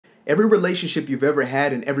Every relationship you've ever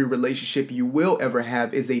had and every relationship you will ever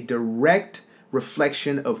have is a direct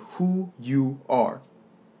reflection of who you are.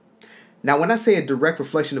 Now, when I say a direct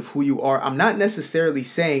reflection of who you are, I'm not necessarily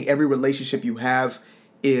saying every relationship you have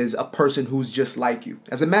is a person who's just like you.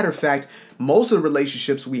 As a matter of fact, most of the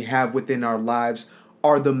relationships we have within our lives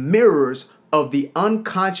are the mirrors of the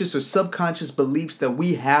unconscious or subconscious beliefs that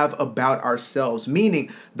we have about ourselves, meaning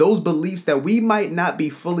those beliefs that we might not be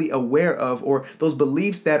fully aware of, or those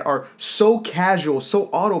beliefs that are so casual, so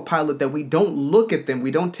autopilot that we don't look at them,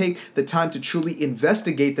 we don't take the time to truly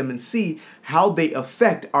investigate them and see how they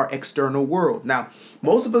affect our external world. Now,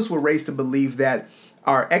 most of us were raised to believe that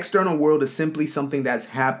our external world is simply something that's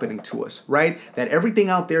happening to us, right? That everything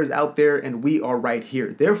out there is out there and we are right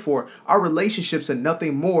here. Therefore, our relationships are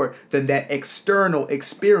nothing more than that external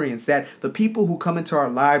experience, that the people who come into our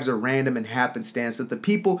lives are random and happenstance, that the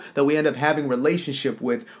people that we end up having relationship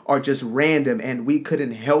with are just random and we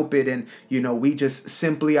couldn't help it. And, we just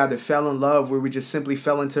simply either fell in love or we just simply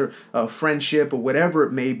fell into a friendship or whatever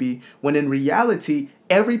it may be. When in reality,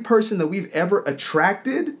 every person that we've ever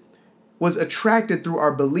attracted was attracted through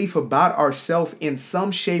our belief about ourselves in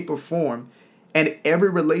some shape or form. And every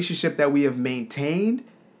relationship that we have maintained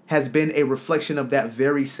has been a reflection of that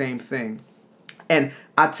very same thing. And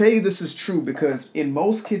I tell you this is true because in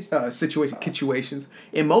most situations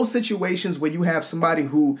where you have somebody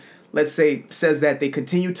who, let's say, says that they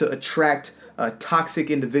continue to attract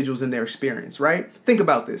toxic individuals in their experience, right? Think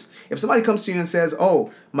about this. If somebody comes to you and says,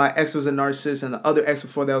 oh, my ex was a narcissist and the other ex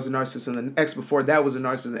before that was a narcissist and the ex before that was a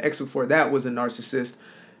narcissist and the ex before that was a narcissist.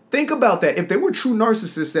 Think about that. If they were true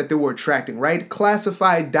narcissists that they were attracting, right?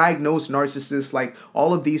 Classified, diagnosed narcissists, like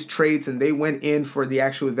all of these traits, and they went in for the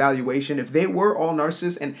actual evaluation. If they were all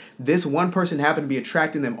narcissists and this one person happened to be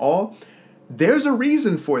attracting them all, there's a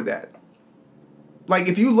reason for that. Like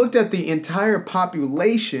if you looked at the entire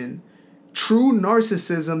population, true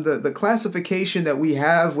narcissism, the classification that we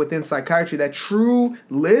have within psychiatry, that true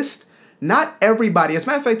list, not everybody. As a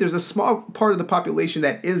matter of fact, there's a small part of the population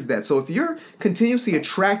that is that. So if you're continuously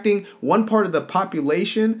attracting one part of the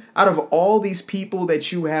population out of all these people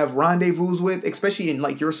that you have rendezvous with, especially in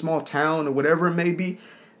like your small town or whatever it may be,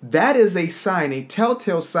 that is a sign, a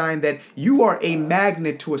telltale sign that you are a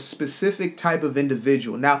magnet to a specific type of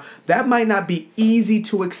individual. Now, that might not be easy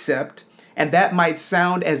to accept. And that might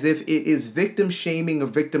sound as if it is victim shaming or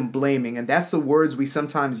victim blaming. And that's the words we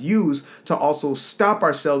sometimes use to also stop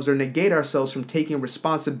ourselves or negate ourselves from taking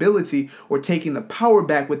responsibility or taking the power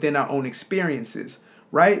back within our own experiences,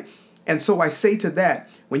 right? And so I say to that,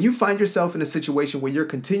 when you find yourself in a situation where you're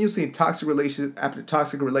continuously in toxic relationship after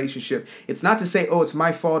toxic relationship, it's not to say, oh, it's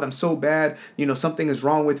my fault, I'm so bad, something is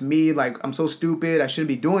wrong with me, like I'm so stupid, I shouldn't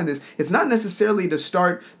be doing this. It's not necessarily to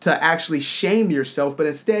start to actually shame yourself, but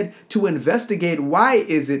instead to investigate why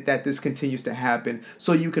is it that this continues to happen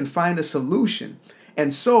so you can find a solution.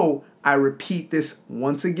 And so I repeat this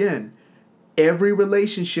once again. Every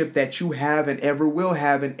relationship that you have and ever will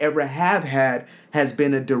have and ever have had has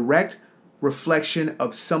been a direct reflection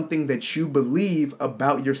of something that you believe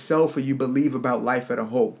about yourself or you believe about life as a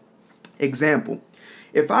whole. Example,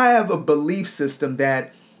 if I have a belief system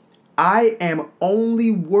that I am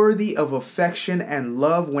only worthy of affection and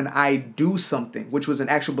love when I do something, which was an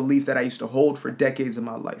actual belief that I used to hold for decades of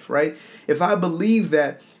my life, right? If I believe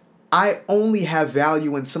that I only have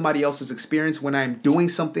value in somebody else's experience when I'm doing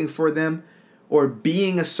something for them or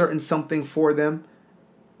being a certain something for them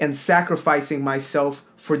and sacrificing myself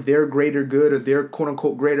for their greater good or their quote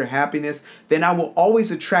unquote greater happiness, then I will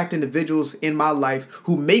always attract individuals in my life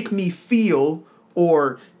who make me feel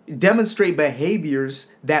or demonstrate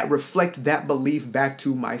behaviors that reflect that belief back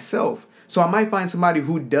to myself. So I might find somebody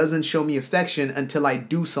who doesn't show me affection until I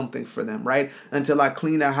do something for them, right? Until I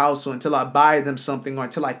clean their house or until I buy them something or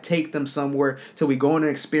until I take them somewhere, till we go on an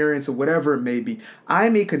experience or whatever it may be. I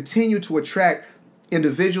may continue to attract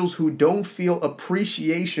individuals who don't feel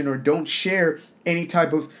appreciation or don't share any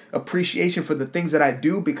type of appreciation for the things that I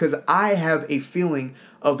do because I have a feeling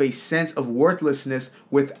of a sense of worthlessness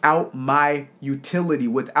without my utility,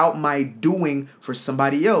 without my doing for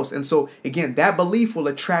somebody else. And so, again, that belief will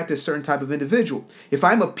attract a certain type of individual. If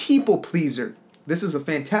I'm a people pleaser, this is a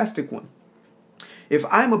fantastic one. If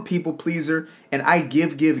I'm a people pleaser and I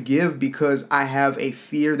give because I have a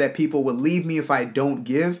fear that people will leave me if I don't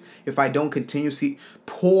give, if I don't continuously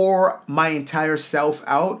pour my entire self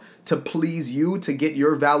out to please you, to get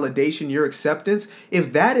your validation, your acceptance,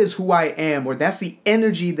 if that is who I am, or that's the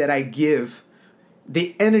energy that I give,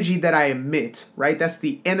 the energy that I emit, right? That's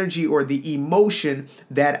the energy or the emotion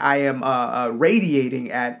that I am radiating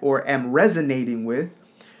at or am resonating with,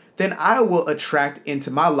 then I will attract into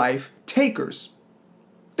my life takers.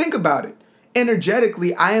 Think about it.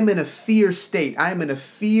 Energetically, I am in a fear state. I am in a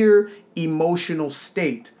fear emotional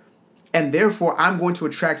state. And therefore, I'm going to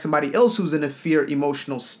attract somebody else who's in a fear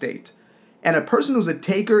emotional state. And a person who's a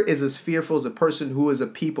taker is as fearful as a person who is a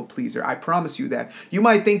people pleaser. I promise you that. You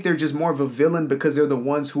might think they're just more of a villain because they're the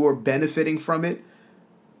ones who are benefiting from it.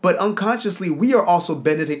 But unconsciously, we are also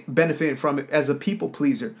benefiting from it as a people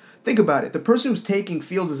pleaser. Think about it. The person who's taking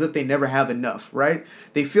feels as if they never have enough, right?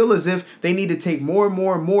 They feel as if they need to take more and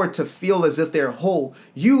more and more to feel as if they're whole.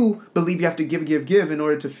 You believe you have to give in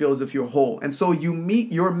order to feel as if you're whole. And so you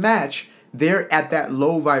meet your match there at that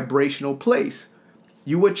low vibrational place.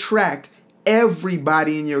 You attract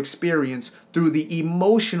everybody in your experience through the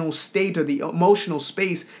emotional state or the emotional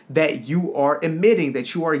space that you are emitting,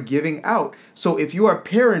 that you are giving out. So if you are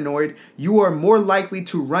paranoid, you are more likely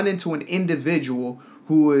to run into an individual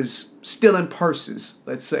who is stealing purses,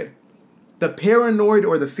 let's say. The paranoid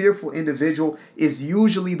or the fearful individual is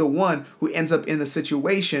usually the one who ends up in a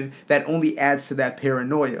situation that only adds to that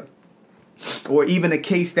paranoia. Or even a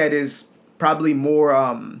case that is probably more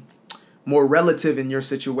relative in your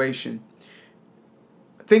situation.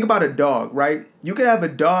 Think about a dog, right? You could have a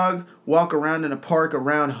dog walk around in a park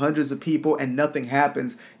around hundreds of people and nothing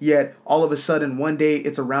happens. Yet all of a sudden one day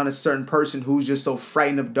it's around a certain person who's just so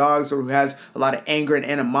frightened of dogs or who has a lot of anger and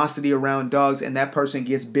animosity around dogs, and that person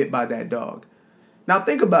gets bit by that dog. Now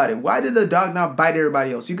think about it. Why did the dog not bite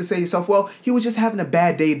everybody else? You could say to yourself, well, he was just having a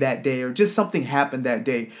bad day that day, or just something happened that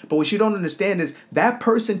day. But what you don't understand is that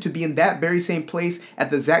person to be in that very same place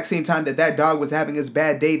at the exact same time that that dog was having his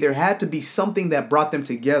bad day, there had to be something that brought them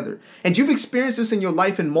together. And you've experienced this in your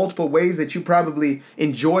life in multiple ways that you probably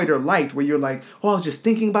enjoyed or liked, where you're like, oh, I was just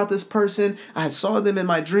thinking about this person. I saw them in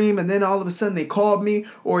my dream, and then all of a sudden they called me.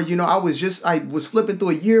 Or, you know, I was flipping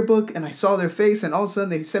through a yearbook and I saw their face, and all of a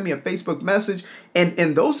sudden they sent me a Facebook message. And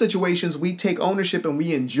in those situations, we take ownership and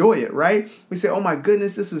we enjoy it, right? We say, oh my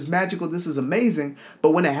goodness, this is magical, this is amazing.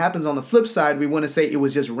 But when it happens on the flip side, we want to say it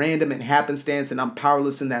was just random and happenstance and I'm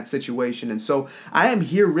powerless in that situation. And so I am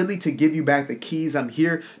here really to give you back the keys. I'm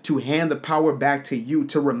here to hand the power back to you,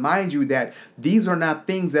 to remind you that these are not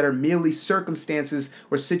things that are merely circumstances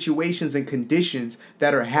or situations and conditions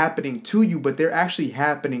that are happening to you, but they're actually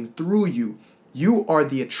happening through you. You are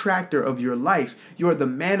the attractor of your life. You are the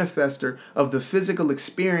manifester of the physical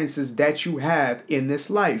experiences that you have in this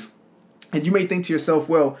life. And you may think to yourself,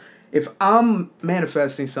 well, if I'm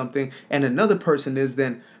manifesting something and another person is,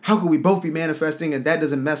 then how could we both be manifesting and that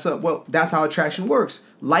doesn't mess up? Well, that's how attraction works.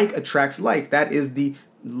 Like attracts like. That is the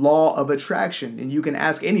law of attraction. And you can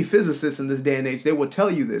ask any physicist in this day and age, they will tell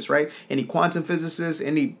you this, right? Any quantum physicist,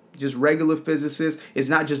 any just regular physicist. It's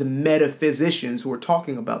not just metaphysicians who are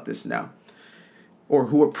talking about this now, or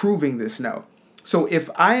who are proving this now. So if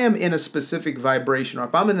I am in a specific vibration, or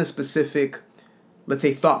if I'm in a specific, let's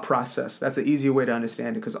say, thought process, that's an easier way to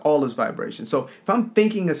understand it because all is vibration. So if I'm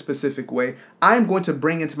thinking a specific way, I'm going to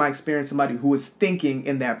bring into my experience somebody who is thinking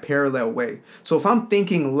in that parallel way. So if I'm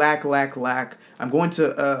thinking lack, I'm going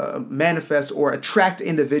to manifest or attract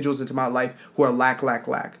individuals into my life who are lack.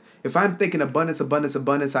 If I'm thinking abundance,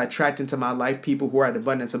 I attract into my life people who are at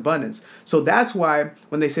abundance. So that's why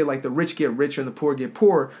when they say like the rich get richer and the poor get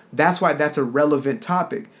poorer, that's why that's a relevant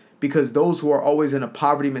topic. Because those who are always in a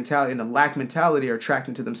poverty mentality and a lack mentality are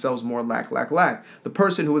attracting to themselves more lack. The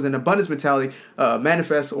person who is in abundance mentality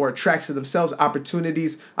manifests or attracts to themselves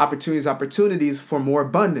opportunities for more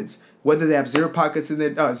abundance. Whether they have $0 in their pocket, $0 in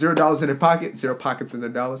their dollars,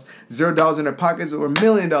 $0 in their pockets, or $1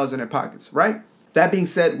 million in their pockets, right? That being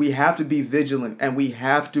said, we have to be vigilant and we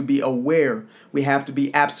have to be aware. We have to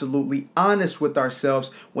be absolutely honest with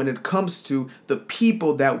ourselves when it comes to the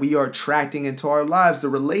people that we are attracting into our lives, the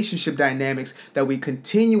relationship dynamics that we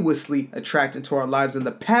continuously attract into our lives, and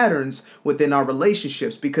the patterns within our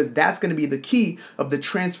relationships, because that's going to be the key of the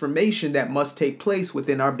transformation that must take place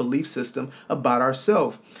within our belief system about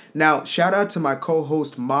ourselves. Now, shout out to my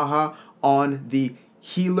co-host Maha on the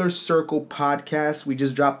Healer Circle podcast. We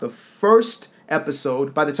just dropped the first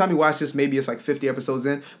episode. By the time you watch this, maybe it's like 50 episodes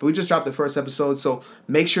in, but we just dropped the first episode, so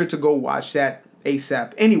make sure to go watch that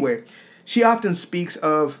ASAP. Anyway, she often speaks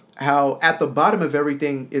of how at the bottom of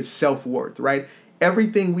everything is self-worth, right?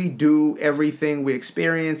 Everything we do, everything we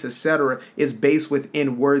experience, etc., is based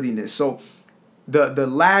within worthiness. So the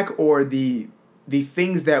lack or the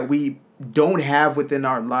things that we don't have within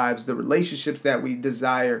our lives, the relationships that we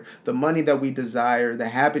desire, the money that we desire, the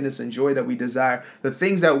happiness and joy that we desire, the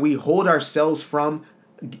things that we hold ourselves from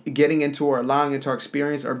getting into or allowing into our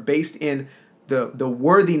experience are based in the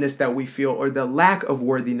worthiness that we feel or the lack of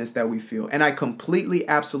worthiness that we feel. And I completely,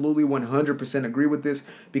 absolutely, 100% agree with this,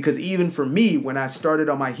 because even for me, when I started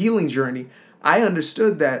on my healing journey, I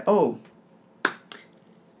understood that, oh,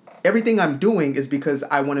 everything I'm doing is because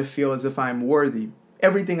I want to feel as if I'm worthy.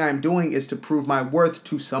 Everything I'm doing is to prove my worth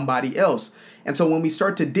to somebody else. And so when we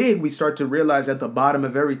start to dig, we start to realize at the bottom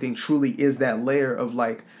of everything truly is that layer of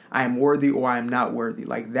like, I am worthy or I am not worthy.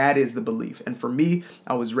 Like that is the belief. And for me,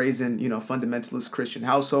 I was raised in, fundamentalist Christian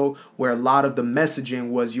household where a lot of the messaging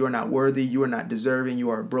was you're not worthy, you are not deserving, you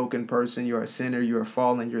are a broken person, you're a sinner, you're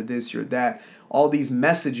fallen, you're this, you're that. All these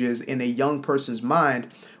messages in a young person's mind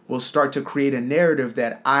will start to create a narrative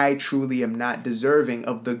that I truly am not deserving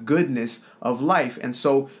of the goodness of life. And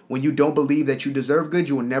so when you don't believe that you deserve good,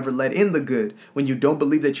 you will never let in the good. When you don't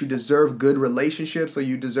believe that you deserve good relationships or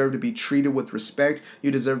you deserve to be treated with respect,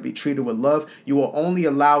 you deserve to be treated with love, you will only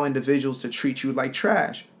allow individuals to treat you like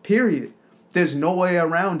trash, period. There's no way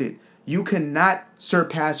around it. You cannot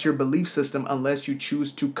surpass your belief system unless you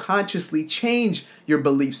choose to consciously change your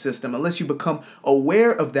belief system, unless you become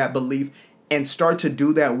aware of that belief and start to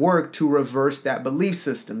do that work to reverse that belief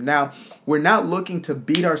system. Now, we're not looking to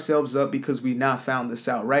beat ourselves up because we now found this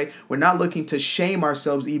out, right? We're not looking to shame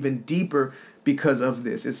ourselves even deeper because of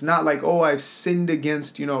this. It's not like, oh, I've sinned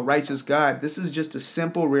against, righteous God. This is just a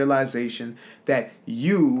simple realization that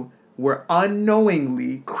you were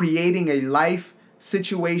unknowingly creating a life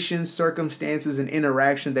situation, circumstances, and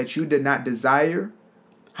interaction that you did not desire.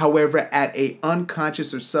 However, at an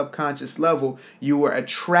unconscious or subconscious level, you were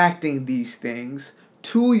attracting these things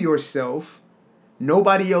to yourself.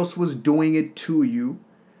 Nobody else was doing it to you.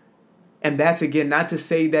 And that's, again, not to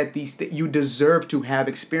say that you deserve to have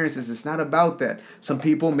experiences. It's not about that. Some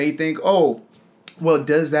people may think, oh, well,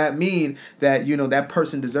 does that mean that, that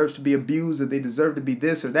person deserves to be abused or they deserve to be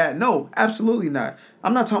this or that? No, absolutely not.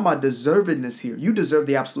 I'm not talking about deservedness here. You deserve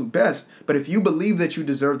the absolute best. But if you believe that you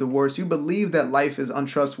deserve the worst, you believe that life is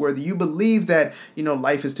untrustworthy, you believe that,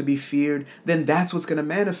 life is to be feared, then that's what's going to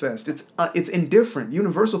manifest. It's indifferent.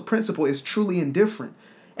 Universal principle is truly indifferent.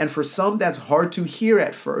 And for some, that's hard to hear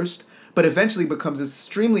at first, but eventually becomes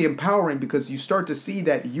extremely empowering because you start to see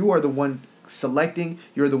that you are the one selecting,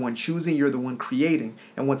 you're the one choosing, you're the one creating.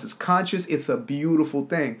 And once it's conscious, it's a beautiful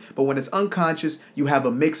thing. But when it's unconscious, you have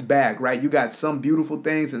a mixed bag, right? You got some beautiful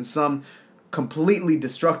things and some completely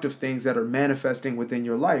destructive things that are manifesting within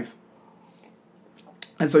your life.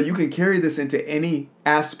 And so you can carry this into any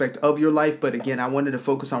aspect of your life. But again, I wanted to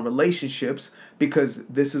focus on relationships because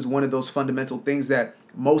this is one of those fundamental things that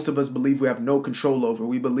most of us believe we have no control over.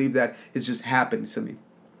 We believe that it's just happened to me.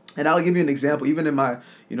 And I'll give you an example, even in my,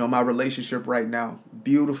 my relationship right now.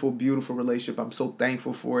 Beautiful, beautiful relationship. I'm so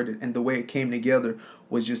thankful for it. And the way it came together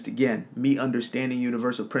was just, again, me understanding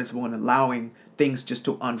universal principle and allowing things just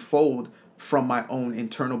to unfold from my own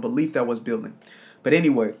internal belief that I was building. But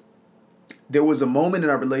anyway, there was a moment in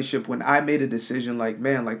our relationship when I made a decision like,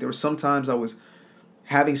 there were sometimes I was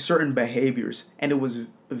having certain behaviors and it wasn't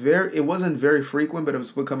very frequent, but it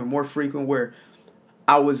was becoming more frequent where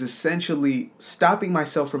I was essentially stopping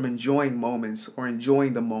myself from enjoying moments or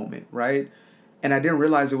enjoying the moment, right? And I didn't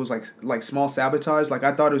realize it was like small sabotage. Like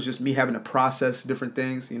I thought it was just me having to process different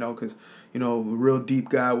things, because, real deep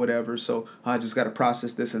guy, whatever. So I just got to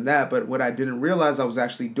process this and that. But what I didn't realize I was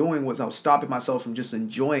actually doing was I was stopping myself from just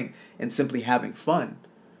enjoying and simply having fun,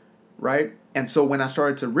 right? And so when I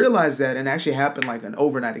started to realize that, and it actually happened like an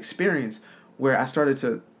overnight experience where I started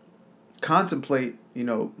to contemplate,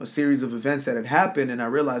 a series of events that had happened, and I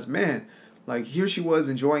realized, man, like here she was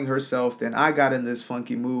enjoying herself, then I got in this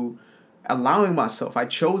funky mood, allowing myself, I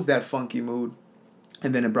chose that funky mood,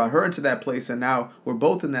 and then it brought her into that place, and now we're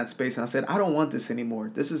both in that space, and I said, I don't want this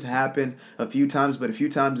anymore. This has happened a few times, but a few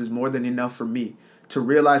times is more than enough for me to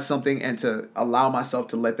realize something and to allow myself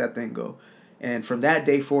to let that thing go. And from that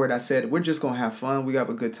day forward, I said, we're just going to have fun. We have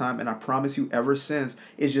a good time. And I promise you, ever since,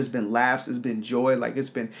 it's just been laughs. It's been joy. Like,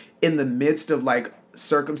 it's been in the midst of, like,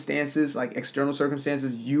 circumstances, like external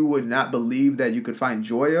circumstances you would not believe that you could find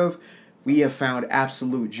joy of. We have found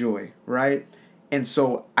absolute joy, right? And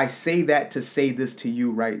so I say that to say this to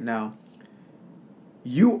you right now.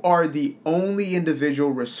 You are the only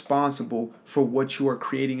individual responsible for what you are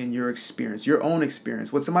creating in your experience, your own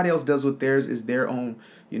experience. What somebody else does with theirs is their own,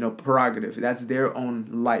 prerogative. That's their own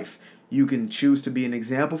life. You can choose to be an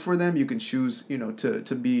example for them. You can choose,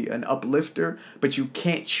 to be an uplifter, but you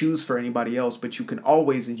can't choose for anybody else. But you can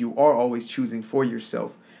always, and you are always choosing for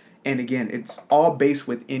yourself. And again, it's all based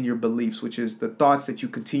within your beliefs, which is the thoughts that you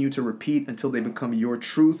continue to repeat until they become your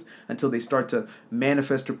truth, until they start to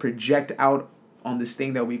manifest or project out on this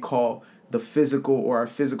thing that we call the physical or our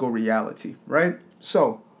physical reality, right?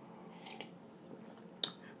 So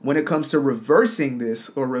when it comes to reversing this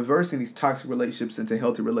or reversing these toxic relationships into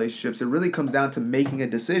healthy relationships, it really comes down to making a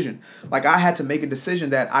decision. Like I had to make a decision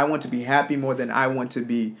that I want to be happy more than I want to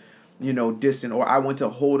be, distant, or I want to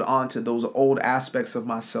hold on to those old aspects of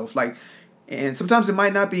myself. And sometimes it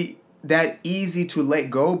might not be that easy to let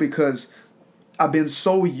go because I've been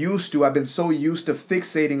so used to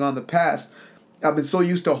fixating on the past. I've been so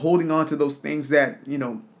used to holding on to those things that,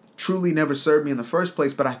 truly never served me in the first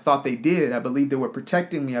place, but I thought they did. I believed they were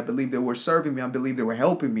protecting me. I believed they were serving me. I believed they were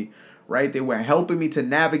helping me, right? They were helping me to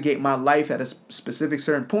navigate my life at a specific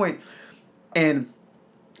certain point. And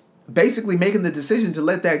basically making the decision to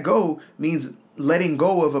let that go means letting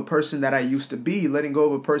go of a person that I used to be, letting go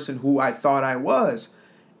of a person who I thought I was.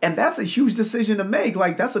 And that's a huge decision to make.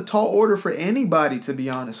 Like, that's a tall order for anybody, to be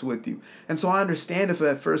honest with you. And so I understand if it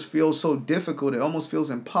at first feels so difficult, it almost feels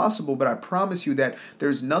impossible, but I promise you that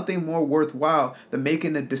there's nothing more worthwhile than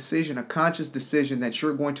making a decision, a conscious decision that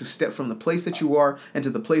you're going to step from the place that you are into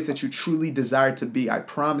the place that you truly desire to be. I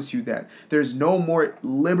promise you that. There's no more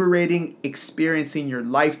liberating experience in your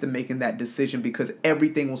life than making that decision, because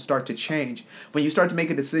everything will start to change. When you start to make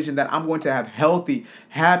a decision that I'm going to have healthy,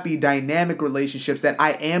 happy, dynamic relationships, that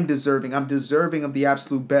I'm deserving of the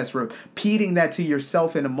absolute best, repeating that to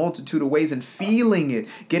yourself in a multitude of ways and feeling it,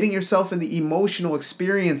 getting yourself in the emotional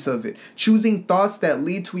experience of it, choosing thoughts that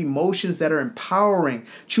lead to emotions that are empowering,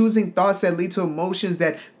 choosing thoughts that lead to emotions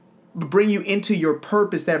that bring you into your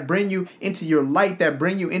purpose, that bring you into your light, that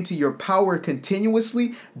bring you into your power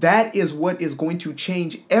continuously. That is what is going to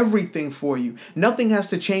change everything for you. Nothing has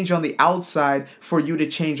to change on the outside for you to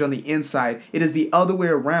change on the inside. It is the other way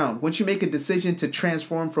around. Once you make a decision to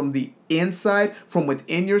transform from the inside, from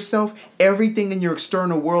within yourself, everything in your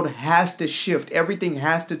external world has to shift. Everything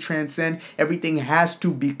has to transcend. Everything has to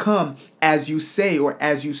become as you say or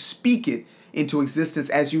as you speak it into existence,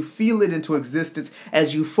 as you feel it into existence,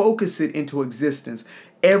 as you focus it into existence.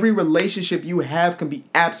 Every relationship you have can be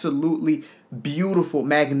absolutely beautiful,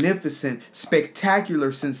 magnificent,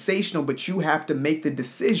 spectacular, sensational, but you have to make the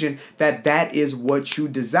decision that that is what you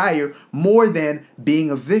desire, more than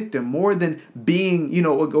being a victim, more than being,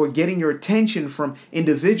 or getting your attention from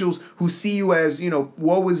individuals who see you as,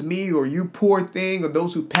 woe is me, or you poor thing, or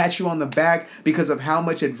those who pat you on the back because of how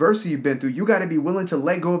much adversity you've been through. You got to be willing to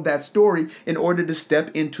let go of that story in order to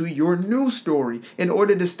step into your new story, in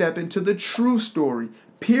order to step into the true story,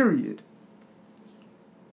 period.